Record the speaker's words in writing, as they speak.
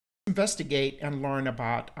investigate and learn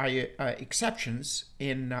about exceptions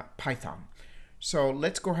in Python. So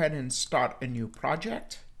let's go ahead and start a new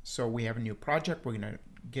project. So we have a new project. We're going to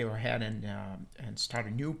go ahead and start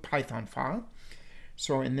a new Python file.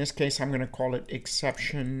 So in this case, I'm going to call it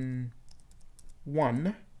exception1.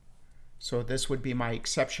 So this would be my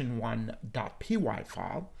exception1.py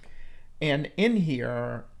file. And in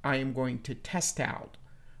here, I am going to test out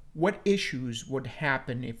what issues would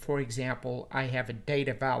happen if, for example, I have a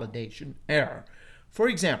data validation error. For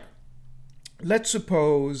example, let's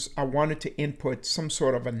suppose I wanted to input some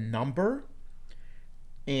sort of a number,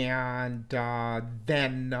 and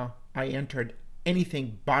then I entered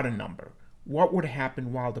anything but a number. What would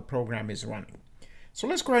happen while the program is running? So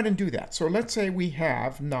let's go ahead and do that. So let's say we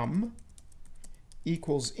have num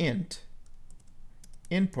equals int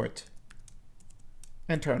input,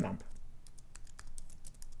 enter a number.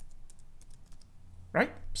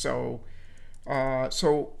 Right? So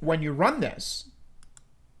when you run this,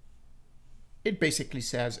 it basically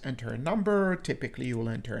says enter a number. Typically, you will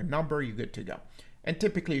enter a number. You're good to go. And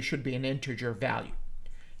typically, it should be an integer value.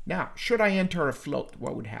 Now, should I enter a float,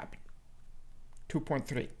 what would happen?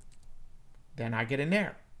 2.3. Then I get an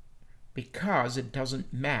error because it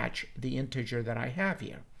doesn't match the integer that I have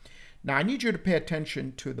here. Now, I need you to pay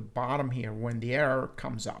attention to the bottom here when the error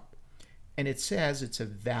comes up. And it says it's a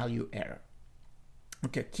value error.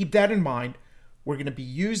 Okay, keep that in mind. We're going to be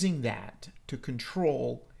using that to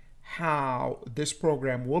control how this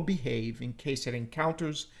program will behave in case it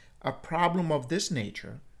encounters a problem of this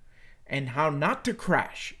nature, and how not to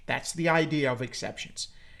crash. That's the idea of exceptions,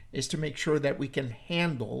 is to make sure that we can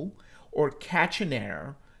handle or catch an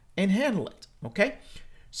error and handle it. Okay,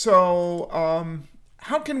 so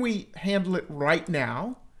how can we handle it right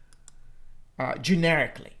now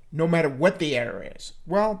generically, no matter what the error is?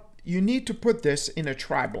 Well, you need to put this in a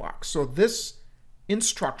try block. So this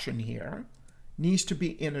instruction here needs to be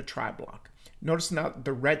in a try block. Notice now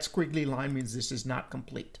the red squiggly line means this is not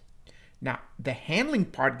complete. Now the handling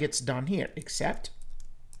part gets done here, except,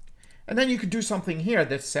 and then you could do something here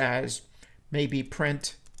that says maybe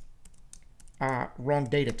print wrong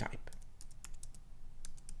data type.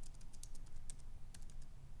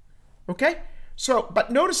 Okay? So, but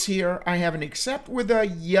notice here, I have an except with a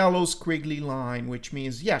yellow squiggly line, which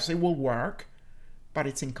means, yes, it will work, but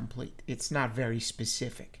it's incomplete. It's not very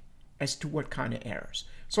specific as to what kind of errors.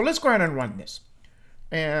 So let's go ahead and run this.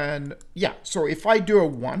 And yeah, so if I do a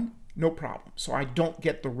 1, no problem. So I don't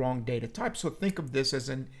get the wrong data type. So think of this as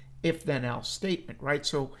an if then else statement, right?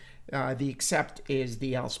 So the except is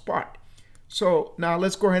the else part. So now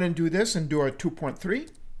let's go ahead and do this and do a 2.3.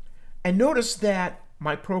 And notice that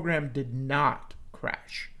my program did not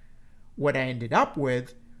crash. What I ended up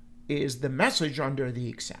with is the message under the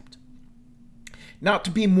except. Now, to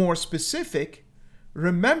be more specific,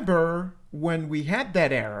 remember when we had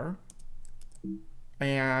that error,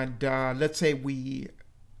 and let's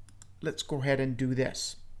go ahead and do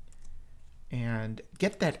this and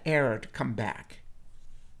get that error to come back.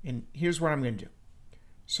 And here's what I'm going to do.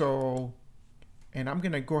 So, and I'm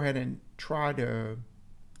going to go ahead and try to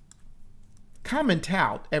comment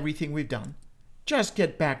out everything we've done, just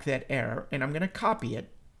get back that error, and I'm going to copy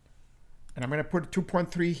it, and I'm going to put a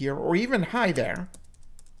 2.3 here, or even high there,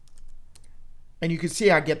 and you can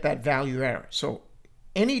see I get that value error. So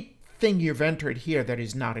anything you've entered here that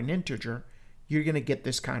is not an integer, you're going to get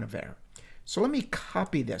this kind of error. So let me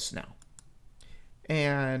copy this now,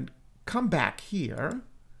 and come back here,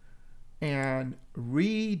 and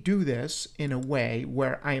redo this in a way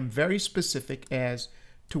where I am very specific as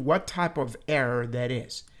to what type of error that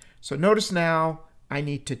is. So notice now I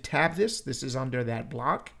need to tab this. This is under that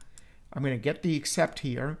block. I'm going to get the except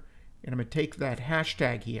here, and I'm going to take that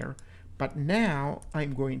hashtag here. But now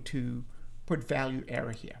I'm going to put value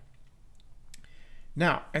error here.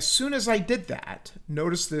 Now, as soon as I did that,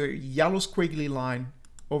 notice the yellow squiggly line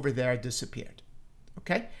over there disappeared.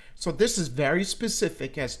 Okay? So this is very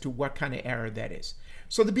specific as to what kind of error that is.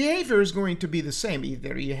 So the behavior is going to be the same.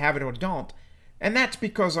 Either you have it or don't. And that's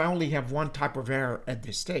because I only have one type of error at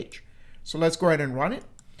this stage. So let's go ahead and run it.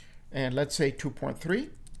 And let's say 2.3.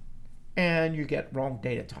 And you get wrong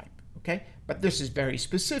data type. Okay? But this is very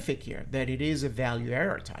specific here, that it is a value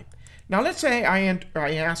error type. Now let's say I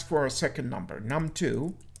ask for a second number.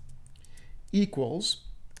 num2 equals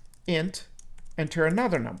int, enter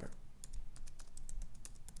another number.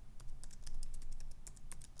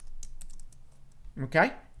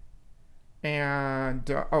 Okay? And,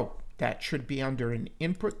 oh, that should be under an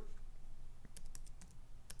input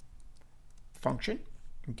function.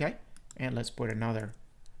 Okay? And let's put another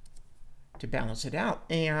to balance it out.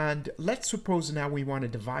 And let's suppose now we want to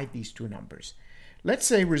divide these two numbers. Let's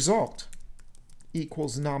say result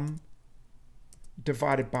equals num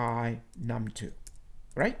divided by num2,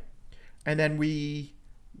 right? And then we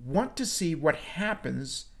want to see what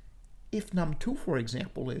happens if num2, for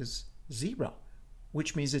example, is 0,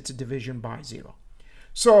 which means it's a division by 0.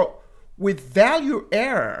 So with value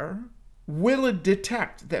error, will it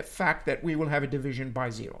detect the fact that we will have a division by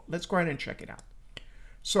 0? Let's go ahead and check it out.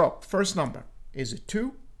 So first number is a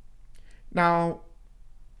 2. Now,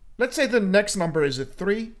 let's say the next number is a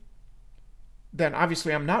 3. Then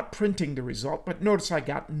obviously I'm not printing the result, but notice I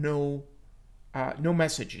got no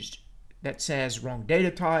messages that says wrong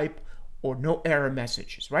data type or no error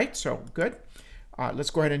messages, right? So good.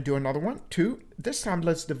 Let's go ahead and do another one. 2. This time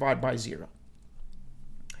let's divide by 0.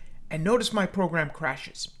 And notice my program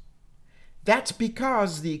crashes. That's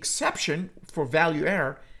because the exception for value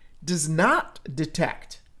error does not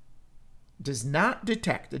detect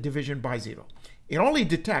a division by 0. It only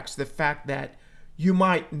detects the fact that you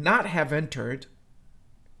might not have entered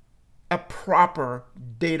a proper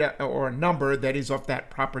data or a number that is of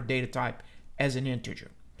that proper data type as an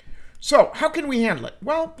integer. So how can we handle it?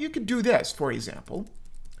 Well, you could do this, for example.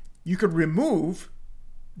 You could remove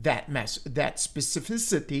that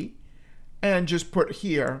specificity and just put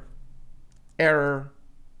here error,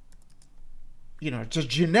 just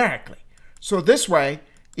generically. So this way,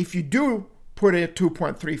 if you do put a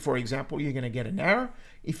 2.3, for example, you're going to get an error.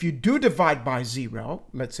 If you do divide by 0,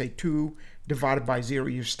 let's say 2 divided by 0,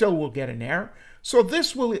 you still will get an error. So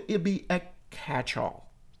this will be a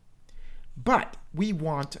catch-all. But we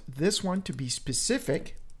want this one to be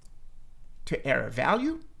specific to error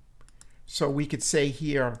value. So we could say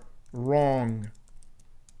here, wrong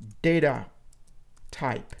data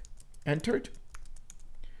type entered.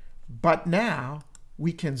 But now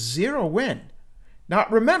we can zero in. Now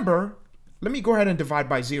remember, let me go ahead and divide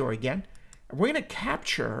by 0 again. We're going to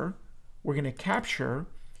capture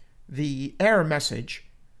the error message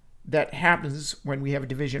that happens when we have a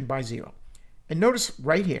division by 0. And notice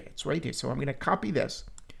right here, it's right here. So I'm going to copy this.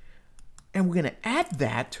 And we're going to add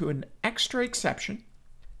that to an extra exception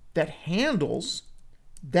that handles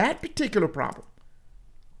that particular problem.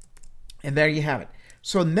 And there you have it.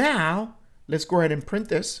 So now, let's go ahead and print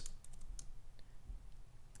this.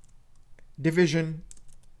 Division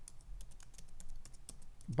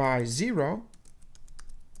by 0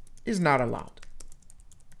 is not allowed.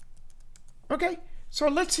 Okay, so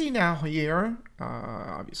let's see now here.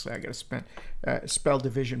 Obviously, I got to spell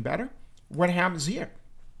division better. What happens here,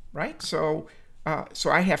 right? So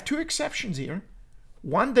I have two exceptions here.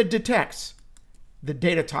 One that detects the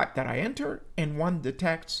data type that I enter, and one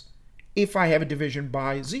detects if I have a division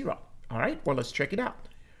by 0. All right, well, let's check it out.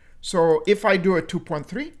 So if I do a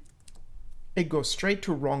 2.3, it goes straight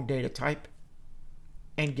to wrong data type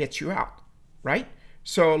and gets you out, right?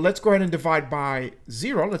 So let's go ahead and divide by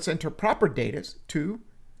 0. Let's enter proper data, 2,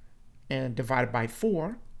 and divide by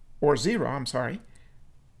 4, or 0, I'm sorry.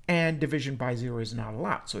 And division by 0 is not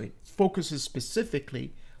allowed. So it focuses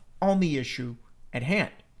specifically on the issue at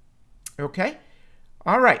hand. Okay?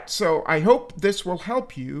 All right, so I hope this will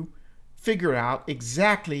help you figure out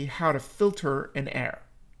exactly how to filter an error.